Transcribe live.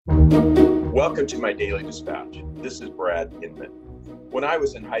Welcome to my daily dispatch. This is Brad Inman. When I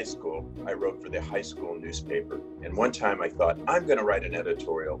was in high school, I wrote for the high school newspaper. And one time I thought, I'm going to write an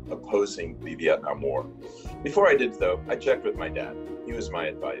editorial opposing the Vietnam War. Before I did, though, I checked with my dad. He was my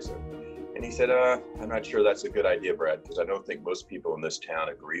advisor. And he said, I'm not sure that's a good idea, Brad, because I don't think most people in this town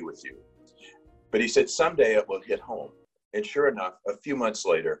agree with you. But he said, someday it will hit home. And sure enough, a few months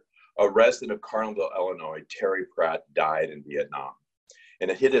later, a resident of Carlinville, Illinois, Terry Pratt, died in Vietnam. And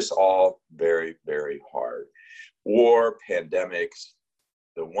it hit us all very, very hard. War, pandemics,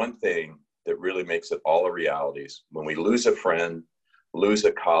 the one thing that really makes it all a reality is when we lose a friend, lose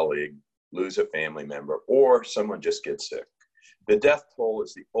a colleague, lose a family member, or someone just gets sick. The death toll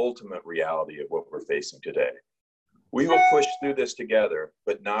is the ultimate reality of what we're facing today. We will push through this together,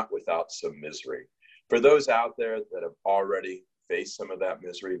 but not without some misery. For those out there that have already faced some of that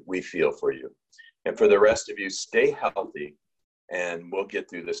misery, we feel for you. And for the rest of you, stay healthy, and we'll get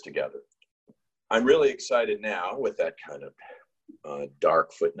through this together. I'm really excited now, with that kind of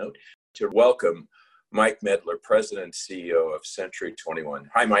dark footnote, to welcome Mike Medler, President and CEO of Century 21.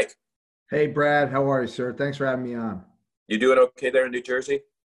 Hi, Mike. Hey, Brad. How are you, sir? Thanks for having me on. You doing okay there in New Jersey?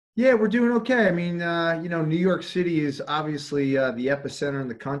 Yeah, we're doing okay. I mean, New York City is obviously the epicenter in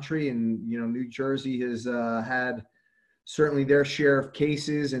the country, and, New Jersey has had certainly their share of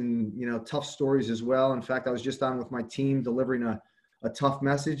cases and, tough stories as well. In fact, I was just on with my team delivering a tough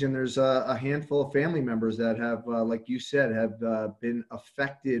message, and there's a handful of family members that have, like you said, have been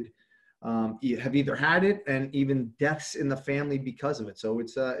affected, have either had it and even deaths in the family because of it. So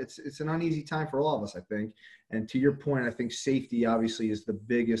it's an uneasy time for all of us, I think. And to your point, I think safety obviously is the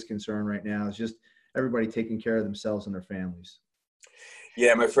biggest concern right now. It's just everybody taking care of themselves and their families.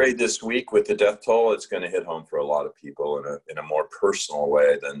 Yeah, I'm afraid this week with the death toll, it's going to hit home for a lot of people in a more personal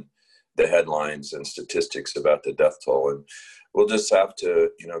way than the headlines and statistics about the death toll. And we'll just have to,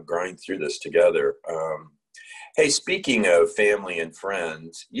 grind through this together. Hey, speaking of family and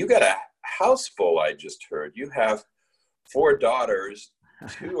friends, you got a house full, I just heard. You have 4 daughters,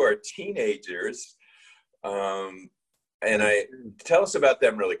 2 are teenagers. Tell us about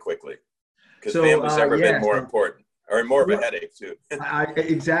them really quickly, because family's never been more important. Or more of a headache too.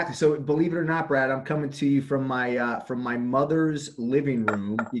 Exactly. So believe it or not, Brad, I'm coming to you from my mother's living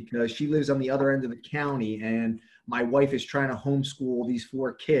room, because she lives on the other end of the county, and my wife is trying to homeschool these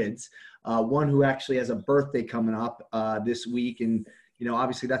 4 kids. One who actually has a birthday coming up this week, and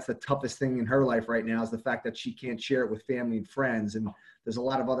obviously that's the toughest thing in her life right now, is the fact that she can't share it with family and friends. And there's a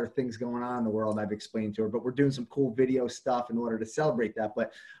lot of other things going on in the world I've explained to her, but we're doing some cool video stuff in order to celebrate that.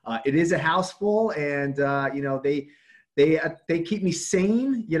 But it is a house full, and they keep me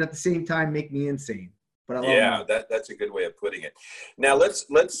sane, yet at the same time make me insane. But I love them. That's a good way of putting it. Now let's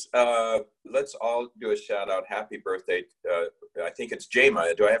all do a shout out. Happy birthday! I think it's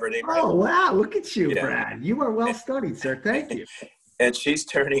Jema. Do I have her name right? Oh wow! Look at you, Brad. You are well studied, sir. Thank you. And she's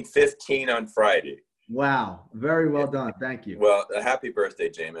turning 15 on Friday. Wow. Very well done. Thank you. Well, happy birthday,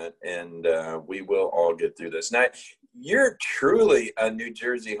 Jamin. And we will all get through this. Now, you're truly a New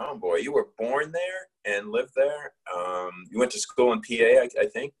Jersey homeboy. You were born there and lived there. You went to school in PA, I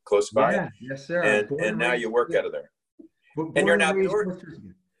think, close by. Yeah, yes, sir. And now you work out of there. And you're now born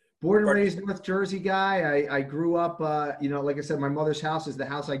and raised North Jersey guy. I grew up, like I said, my mother's house is the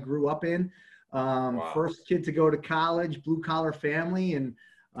house I grew up in. Wow. First kid to go to college, blue collar family. And,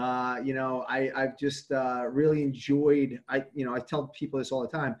 I've just really enjoyed, I tell people this all the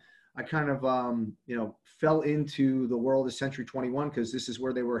time. I kind of, fell into the world of Century 21 because this is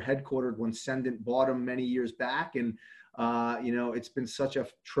where they were headquartered when Cendant bought them many years back. And, it's been such a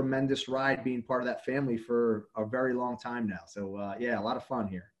tremendous ride being part of that family for a very long time now. So, a lot of fun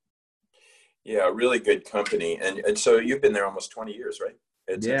here. Yeah, really good company. And so you've been there almost 20 years, right?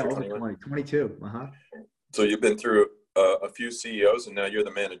 Yeah, over 20, 22. Uh-huh. So you've been through a few CEOs, and now you're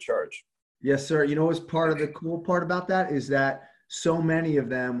the man in charge. Yes, sir. What's part of the cool part about that is that so many of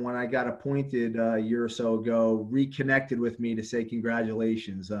them, when I got appointed a year or so ago, reconnected with me to say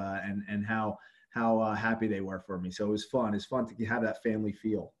congratulations and how happy they were for me. So it was fun. It's fun to have that family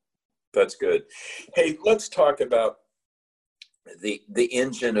feel. That's good. Hey, let's talk about the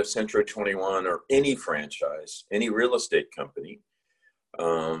engine of Century 21 or any franchise, any real estate company.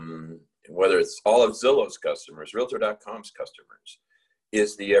 Whether it's all of Zillow's customers, Realtor.com's customers,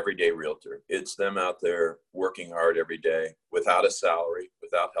 is the everyday realtor. It's them out there working hard every day without a salary,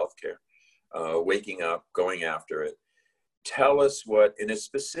 without health care, waking up, going after it. Tell us what, and as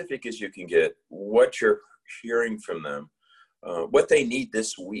specific as you can get, what you're hearing from them, what they need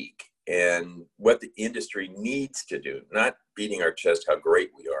this week, and what the industry needs to do, not beating our chest how great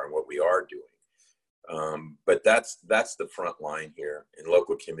we are and what we are doing, But that's the front line here in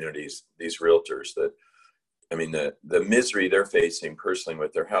local communities, these realtors that, I mean, the misery they're facing personally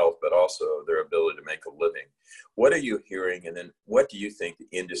with their health, but also their ability to make a living. What are you hearing? And then what do you think the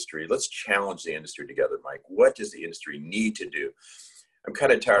industry, let's challenge the industry together, Mike. What does the industry need to do? I'm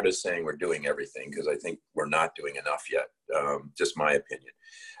kind of tired of saying we're doing everything because I think we're not doing enough yet. Just my opinion.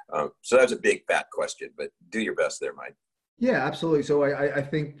 So that's a big fat question, but do your best there, Mike. Yeah, absolutely. So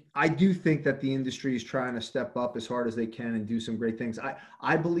I do think that the industry is trying to step up as hard as they can and do some great things.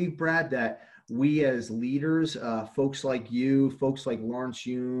 I believe, Brad, that we as leaders, folks like you, folks like Lawrence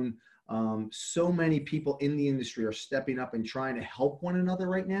Yun, so many people in the industry are stepping up and trying to help one another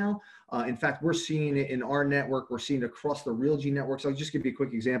right now. In fact, we're seeing it in our network. We're seeing it across the Realgy networks. I'll just give you a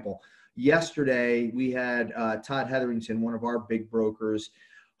quick example. Yesterday, we had Todd Hetherington, one of our big brokers,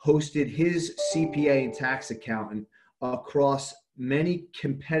 hosted his CPA and tax accountant across many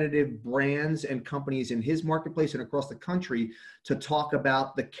competitive brands and companies in his marketplace and across the country to talk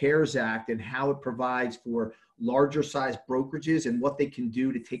about the CARES Act and how it provides for larger size brokerages and what they can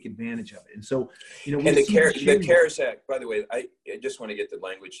do to take advantage of it. And so, you know, and the CARES Act, by the way, I just want to get the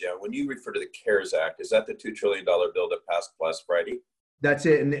language down. When you refer to the CARES Act, is that the $2 trillion bill that passed last Friday? That's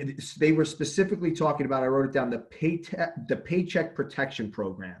it. And they were specifically talking about, I wrote it down, the Paycheck Protection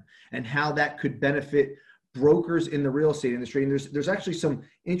Program and how that could benefit brokers in the real estate industry. And there's actually some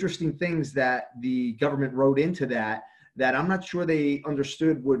interesting things that the government wrote into that I'm not sure they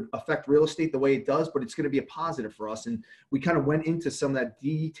understood would affect real estate the way it does, but it's going to be a positive for us. And we kind of went into some of that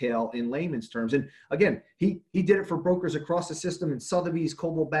detail in layman's terms. And again, he did it for brokers across the system, and Sotheby's,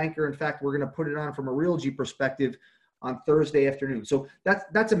 Coldwell Banker. In fact, we're going to put it on from a Realgy perspective on Thursday afternoon. So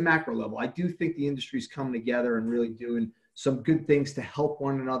that's a macro level. I do think the industry's coming together and really doing some good things to help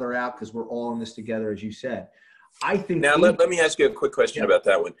one another out because we're all in this together, as you said. I think now let me ask you a quick question about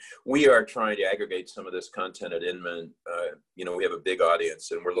that one. We are trying to aggregate some of this content at Inman. You know, we have a big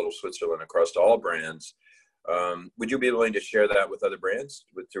audience and we're Little Switzerland across all brands. Would you be willing to share that with other brands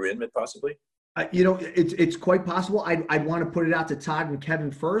through Inman possibly? You know, it's quite possible. I'd want to put it out to Todd and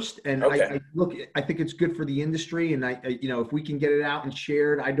Kevin first. And okay. I think it's good for the industry. And you know, if we can get it out and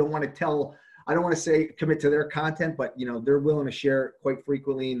shared, I don't want to say commit to their content, but you know, they're willing to share it quite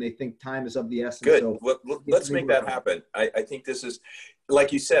frequently and they think time is of the essence. Good. So let's make that happen. I think this is,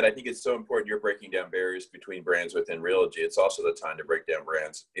 like you said, I think it's so important. You're breaking down barriers between brands within Realgy. It's also the time to break down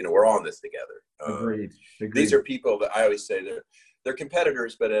brands. You know, we're all in this together. Agreed. These are people that I always say they're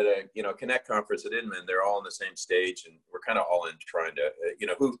competitors, but at a, you know, Connect conference at Inman, they're all on the same stage and we're kind of all in trying to, you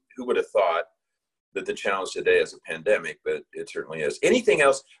know, who would have thought that the challenge today is a pandemic, but it certainly is. Anything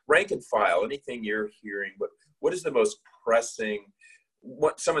else, rank and file, anything you're hearing, what is the most pressing?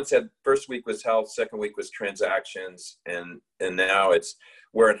 What someone said first week was health, second week was transactions, and now it's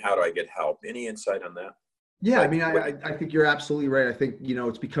where and how do I get help? Any insight on that? Yeah, I mean, I think you're absolutely right. I think, you know,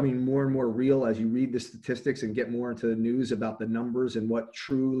 it's becoming more and more real as you read the statistics and get more into the news about the numbers and what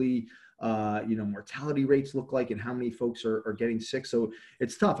truly, you know, mortality rates look like and how many folks are getting sick. So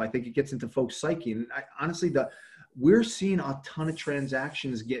it's tough. I think it gets into folks' psyche. And honestly, we're seeing a ton of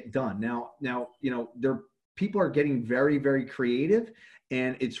transactions get done. Now, you know, people are getting very, very creative,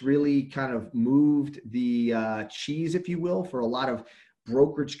 and it's really kind of moved the cheese, if you will, for a lot of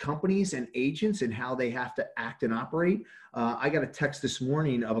brokerage companies and agents and how they have to act and operate. I got a text this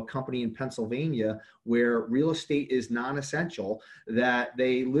morning of a company in Pennsylvania where real estate is non-essential, that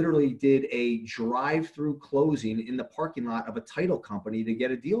they literally did a drive-through closing in the parking lot of a title company to get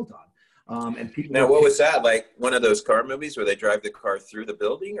a deal done. And people now, what was that, like one of those car movies where they drive the car through the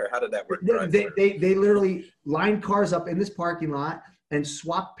building, or how did that work? They literally lined cars up in this parking lot and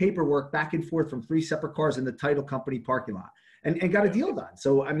swapped paperwork back and forth from 3 separate cars in the title company parking lot. And got a deal done.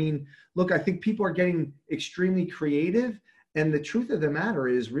 So, I mean, look, I think people are getting extremely creative. And the truth of the matter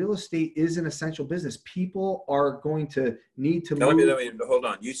is real estate is an essential business. People are going to need to move. Let me hold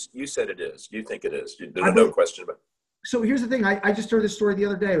on. You said it is. You think it is. There's no question about it. So here's the thing. I just heard this story the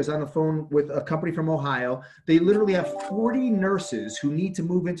other day. I was on the phone with a company from Ohio. They literally have 40 nurses who need to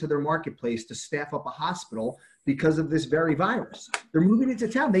move into their marketplace to staff up a hospital because of this very virus. They're moving into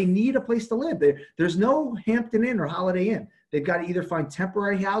town. They need a place to live. There's no Hampton Inn or Holiday Inn. They've got to either find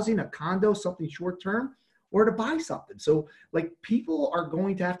temporary housing, a condo, something short term, or to buy something. So like people are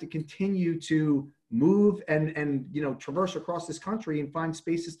going to have to continue to move and you know, traverse across this country and find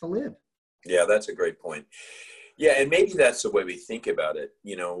spaces to live. Yeah, that's a great point. Yeah, and maybe that's the way we think about it.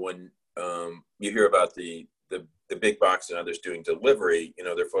 You know, when you hear about the big box and others doing delivery, you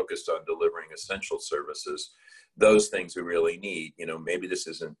know, they're focused on delivering essential services, those things we really need. You know, maybe this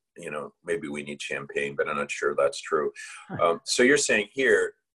isn't, you know, maybe we need champagne, but I'm not sure that's true. So you're saying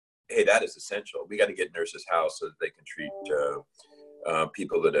here, hey, that is essential. We got to get nurses housed so that they can treat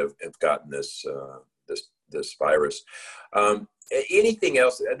people that have gotten this virus. Anything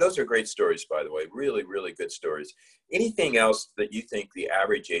else? Those are great stories, by the way. Really, really good stories. Anything else that you think the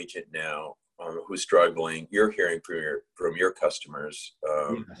average agent now who's struggling, you're hearing from your customers,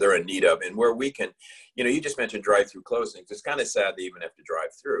 Yes. they're in need of, and where we can, you just mentioned drive-through closings. It's kind of sad they even have to drive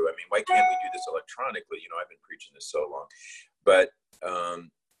through. I mean, why can't we do this electronically? I've been preaching this so long, but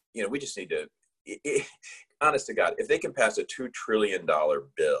we just need to, honest to God, if they can pass a $2 trillion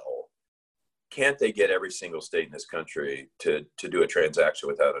bill, can't they get every single state in this country to do a transaction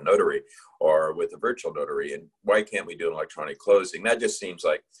without a notary or with a virtual notary? And why can't we do an electronic closing? That just seems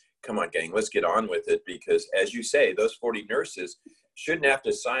like, come on, gang, let's get on with it. Because as you say, those 40 nurses shouldn't have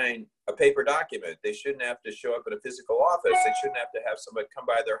to sign a paper document. They shouldn't have to show up at a physical office. They shouldn't have to have somebody come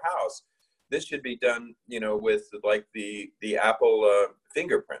by their house. This should be done, with like the Apple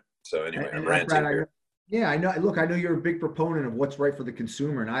fingerprint. So anyway, I'm ranting here. Yeah, I know. Look, I know you're a big proponent of what's right for the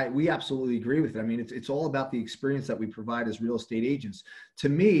consumer, and we absolutely agree with it. I mean, it's all about the experience that we provide as real estate agents. To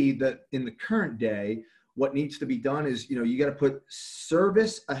me, that in the current day, what needs to be done is, you got to put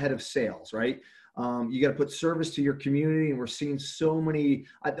service ahead of sales, right? You got to put service to your community, and we're seeing so many.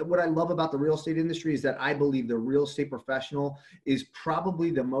 What I love about the real estate industry is that I believe the real estate professional is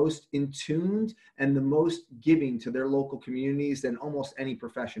probably the most in tuned and the most giving to their local communities than almost any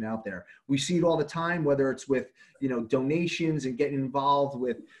profession out there. We see it all the time, whether it's with donations and getting involved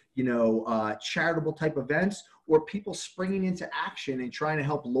with charitable type events, or people springing into action and trying to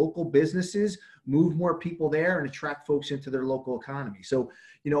help local businesses move more people there and attract folks into their local economy. So,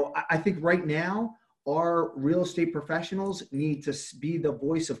 I think right now our real estate professionals need to be the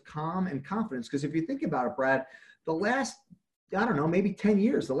voice of calm and confidence. Because if you think about it, Brad, the last, I don't know, maybe 10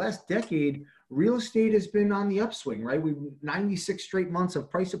 years, the last decade, real estate has been on the upswing, right? We've 96 straight months of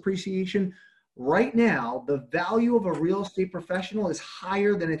price appreciation. Right now, the value of a real estate professional is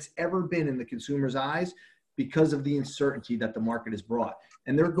higher than it's ever been in the consumer's eyes because of the uncertainty that the market has brought.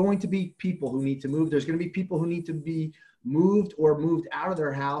 And there are going to be people who need to move. There's going to be people who need to be moved or moved out of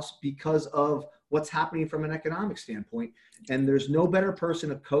their house because of what's happening from an economic standpoint. And there's no better person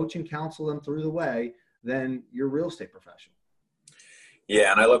to coach and counsel them through the way than your real estate professional.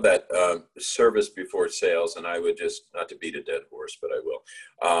 Yeah, and I love that service before sales. And I would just, not to beat a dead horse, but I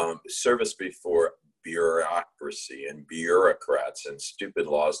will, service before bureaucracy and bureaucrats and stupid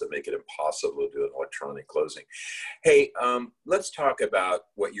laws that make it impossible to do an electronic closing. Hey, let's talk about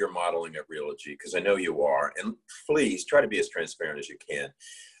what you're modeling at Realogy, because I know you are. And please try to be as transparent as you can.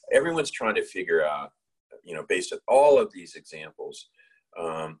 Everyone's trying to figure out, based on all of these examples,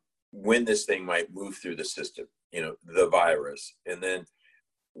 when this thing might move through the system, the virus, and then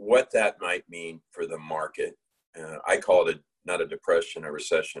what that might mean for the market. I call it not a depression, a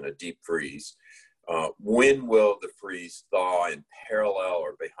recession, a deep freeze. When will the freeze thaw in parallel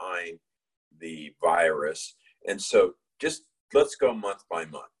or behind the virus? And so just let's go month by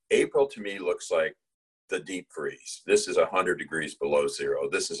month. April to me looks like the deep freeze. This is 100 degrees below zero.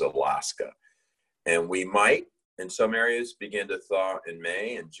 This is Alaska. And we might, in some areas, begin to thaw in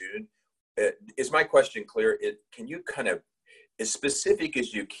May and June. Is my question clear? Can you kind of, as specific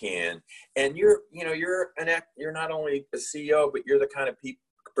as you can, and you're not only a CEO, but you're the kind of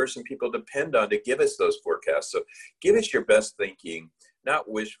person people depend on to give us those forecasts. So give us your best thinking, not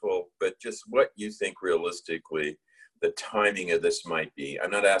wishful, but just what you think realistically the timing of this might be. I'm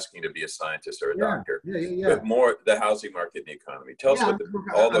not asking you to be a scientist or a doctor, but more the housing market and the economy. Tell us what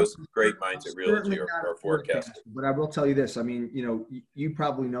all those great minds at Realogy are forecasting. But I will tell you this. I mean, you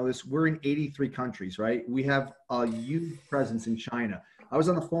probably know this. We're in 83 countries, right? We have a huge presence in China. I was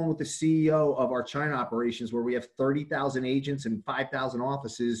on the phone with the CEO of our China operations, where we have 30,000 agents and 5,000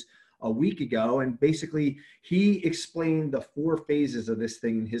 offices, a week ago. And basically he explained the 4 phases of this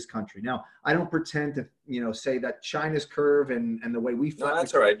thing in his country. Now, I don't pretend to, say that China's curve and the way we. No,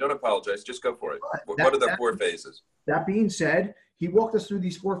 that's all right. Don't apologize. Just go for it. What are the 4 phases? That being said, he walked us through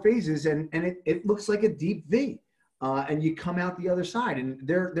these 4 phases, and it looks like a deep V. And you come out the other side, and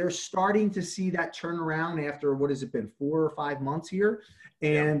they're starting to see that turnaround after, what has it been, 4 or 5 months here.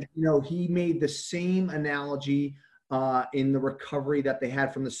 And, he made the same analogy in the recovery that they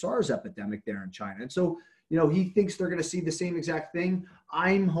had from the SARS epidemic there in China. And so, he thinks they're going to see the same exact thing.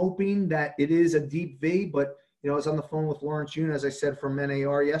 I'm hoping that it is a deep V, but, I was on the phone with Lawrence Yun, as I said, from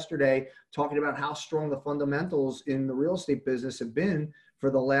NAR yesterday, talking about how strong the fundamentals in the real estate business have been for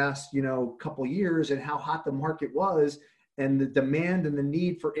the last, couple years, and how hot the market was. and the demand and the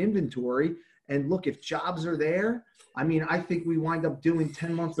need for inventory. And look, if jobs are there, I mean, I think we wind up doing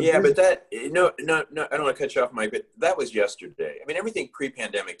 10 months of Yeah, business. but that, no, no, no, I don't want to cut you off, Mike, but that was yesterday. I mean, everything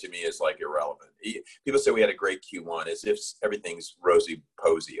pre-pandemic to me is like irrelevant. People say we had a great Q1 as if everything's rosy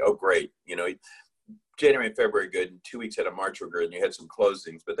posy. Oh, great. You know, January and February good, and 2 weeks out of March were good, and you had some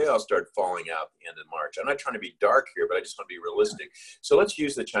closings, but they all started falling out at the end of March. I'm not trying to be dark here, but I just want to be realistic. So let's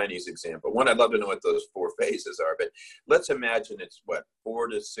use the Chinese example. One, I'd love to know what those 4 phases are, but let's imagine it's what, 4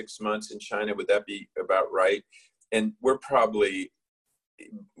 to 6 months in China. Would that be about right? And we're probably,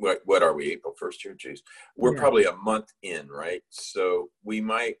 what are we, April 1st here? Geez. We're probably a month in, right? So we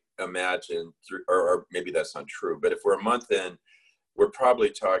might imagine, or maybe that's not true, but if we're a month in, we're probably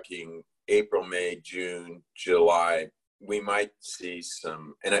talking April, May, June, July. We might see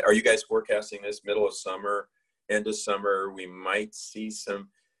some, and are you guys forecasting this middle of summer, end of summer? We might see some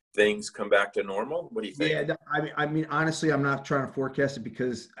things come back to normal. What do you think? Yeah, I mean, honestly, I'm not trying to forecast it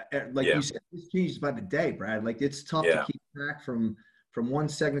because, like you said, this changes by the day, Brad. Like it's tough to keep track from one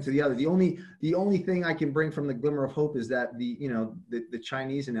segment to the other. The only thing I can bring from the glimmer of hope is that the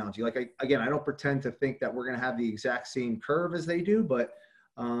Chinese analogy. Like I don't pretend to think that we're going to have the exact same curve as they do, but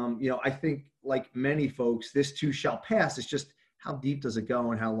I think like many folks, this too shall pass. It's just how deep does it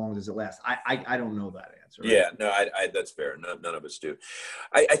go and how long does it last? I don't know that answer. Right? Yeah, no, that's fair. None of us do.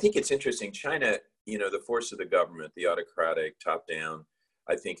 I think it's interesting. China, the force of the government, the autocratic top down,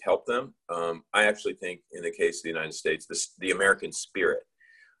 I think helped them. I actually think in the case of the United States, the American spirit,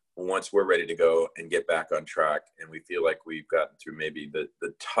 once we're ready to go and get back on track and we feel like we've gotten through maybe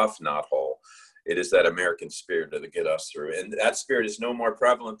the tough knothole, it is that American spirit that'll get us through. And that spirit is no more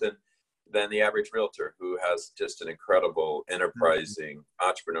prevalent than the average realtor who has just an incredible enterprising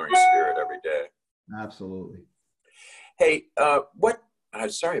entrepreneurial spirit every day. Absolutely. Hey, I'm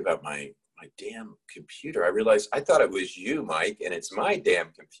sorry about my damn computer. I realized I thought it was you, Mike, and it's my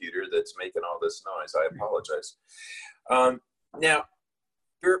damn computer that's making all this noise. I apologize. Now,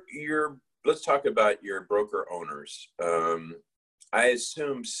 let's talk about your broker owners. I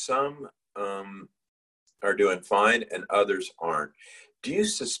assume some are doing fine and others aren't. Do you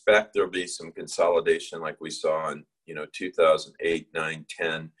suspect there'll be some consolidation like we saw in 2008, 9,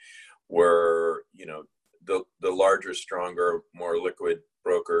 10, where the larger, stronger, more liquid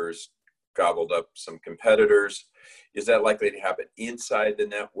brokers gobbled up some competitors? Is that likely to happen inside the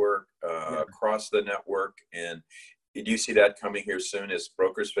network, across the network? And do you see that coming here soon as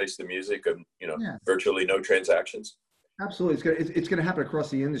brokers face the music of virtually no transactions? Absolutely. It's going to happen across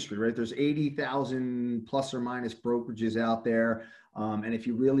the industry, right? There's 80,000 plus or minus brokerages out there. And if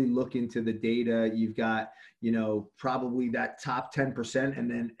you really look into the data, you've got, probably that top 10%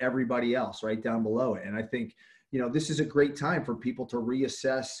 and then everybody else right down below it. And I think, this is a great time for people to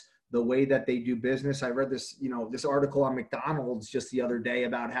reassess the way that they do business. I read this, this article on McDonald's just the other day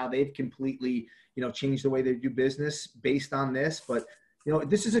about how they've completely, changed the way they do business based on this. But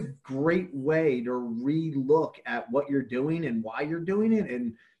this is a great way to re-look at what you're doing and why you're doing it.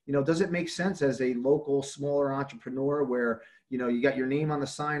 And, does it make sense as a local, smaller entrepreneur where, you got your name on the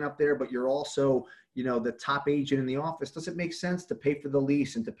sign up there, but you're also, the top agent in the office? Does it make sense to pay for the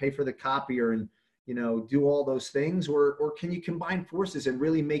lease and to pay for the copier and, do all those things? Or can you combine forces and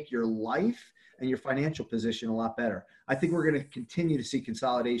really make your life and your financial position a lot better? I think we're going to continue to see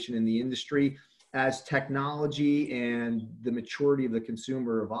consolidation in the industry as technology and the maturity of the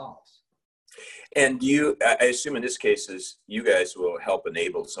consumer evolves. And I assume in this case, you guys will help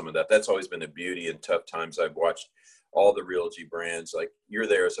enable some of that. That's always been a beauty in tough times. I've watched all the Realty brands, like you're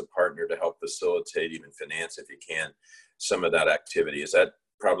there as a partner to help facilitate, even finance if you can, some of that activity. Is that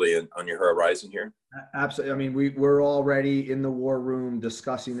probably on your horizon here? Absolutely. I mean, we're already in the war room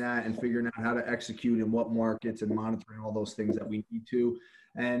discussing that and figuring out how to execute in what markets and monitoring all those things that we need to.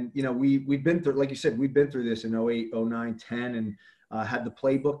 And, we've been through, like you said, we've been through this in 08, 09, 10, and had the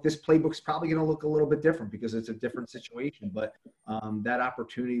playbook. This playbook's probably going to look a little bit different because it's a different situation, but that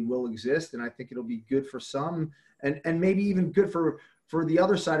opportunity will exist. And I think it'll be good for some and maybe even good for the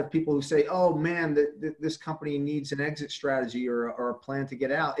other side of people who say, oh man, this company needs an exit strategy or a plan to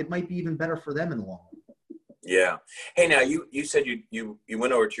get out. It might be even better for them in the long run. Yeah. Hey, now you said you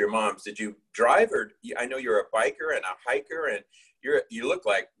went over to your mom's. Did you drive, or I know you're a biker and a hiker, and you look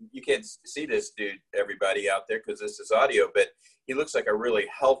like, you can't see this dude, everybody out there, because this is audio, but he looks like a really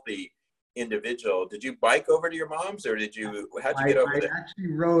healthy individual. Did you bike over to your mom's, or how'd you get over there? I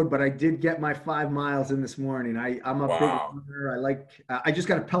actually rode, but I did get my 5 miles in this morning. I'm a big runner. I just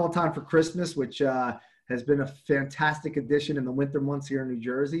got a Peloton for Christmas, which has been a fantastic addition in the winter months here in New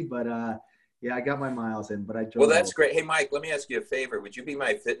Jersey. But Yeah, I got my miles in, but I drove. Well, that's great. Hey, Mike, let me ask you a favor. Would you be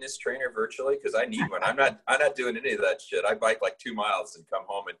my fitness trainer virtually? Because I need one. I'm not doing any of that shit. I bike like 2 miles and come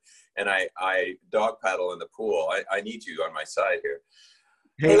home and I dog paddle in the pool. I need you on my side here.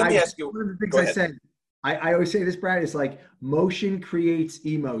 Hey, let me ask you. One of the things I said, I always say this, Brad, is like motion creates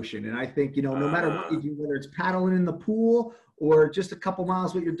emotion. And I think, no matter what you do, whether it's paddling in the pool or just a couple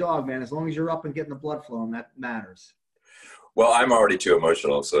miles with your dog, man, as long as you're up and getting the blood flowing, that matters. Well, I'm already too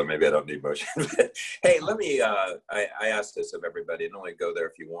emotional, so maybe I don't need motion. Hey, let me, I ask this of everybody, and only go there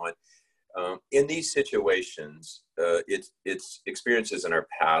if you want. In these situations, it's experiences in our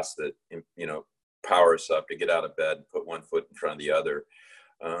past that, power us up to get out of bed and put one foot in front of the other.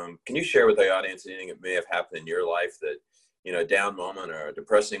 Can you share with the audience anything that may have happened in your life that, a down moment or a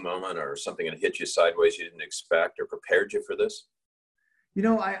depressing moment or something that hit you sideways you didn't expect or prepared you for this?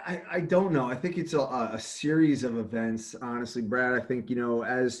 I don't know. I think it's a series of events, honestly, Brad. I think,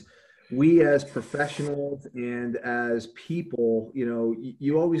 as we as professionals and as people,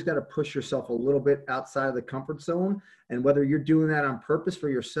 you always got to push yourself a little bit outside of the comfort zone. And whether you're doing that on purpose for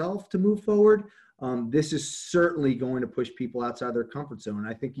yourself to move forward, this is certainly going to push people outside their comfort zone.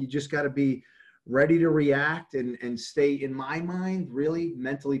 I think you just got to be ready to react and stay, in my mind, really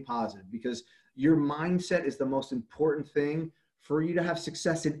mentally positive, because your mindset is the most important thing for you to have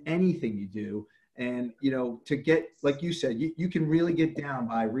success in anything you do. And, to get, like you said, you can really get down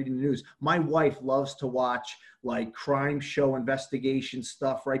by reading the news. My wife loves to watch like crime show investigation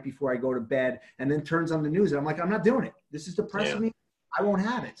stuff right before I go to bed, and then turns on the news. And I'm like, I'm not doing it. This is depressing me. I won't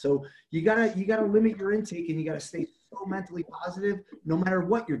have it. So you gotta limit your intake, and you gotta stay so mentally positive no matter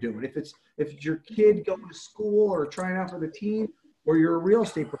what you're doing. If it's your kid going to school or trying out for the team, or you're a real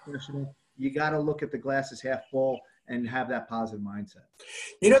estate professional, you gotta look at the glass as half full and have that positive mindset.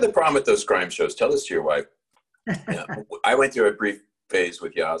 The problem with those crime shows, tell this to your wife. I went through a brief phase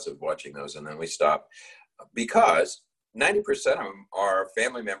with Yaz of watching those, and then we stopped because 90% of them are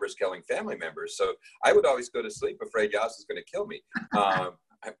family members killing family members. So I would always go to sleep afraid Yaz is going to kill me.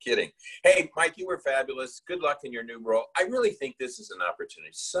 I'm kidding. Hey, Mike, you were fabulous. Good luck in your new role. I really think this is an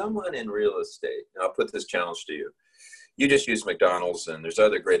opportunity. Someone in real estate, and I'll put this challenge to you. You just use McDonald's, and there's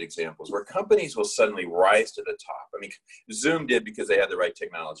other great examples where companies will suddenly rise to the top. I mean, Zoom did because they had the right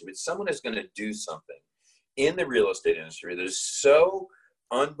technology, but someone is going to do something in the real estate industry that is so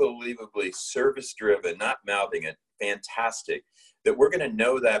unbelievably service-driven, not mouthing it, fantastic, that we're going to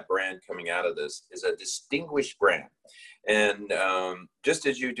know that brand coming out of this is a distinguished brand. And just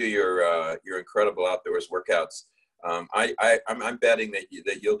as you do your incredible outdoors workouts, I'm betting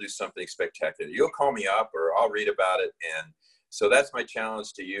that you'll do something spectacular. You'll call me up or I'll read about it. And so that's my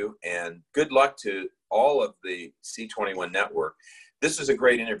challenge to you. And good luck to all of the C21 network. This is a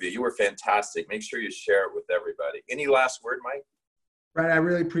great interview. You were fantastic. Make sure you share it with everybody. Any last word, Mike? Right. I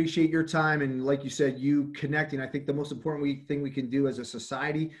really appreciate your time. And like you said, you connecting. I think the most important thing we can do as a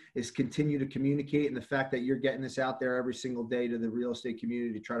society is continue to communicate. And the fact that you're getting this out there every single day to the real estate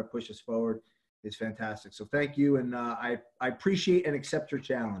community to try to push us forward is fantastic. So thank you. And I appreciate and accept your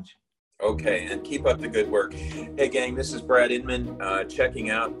challenge. Okay. And keep up the good work. Hey, gang, this is Brad Inman checking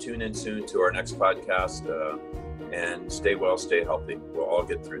out. Tune in soon to our next podcast and stay well, stay healthy. We'll all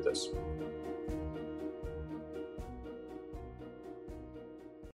get through this.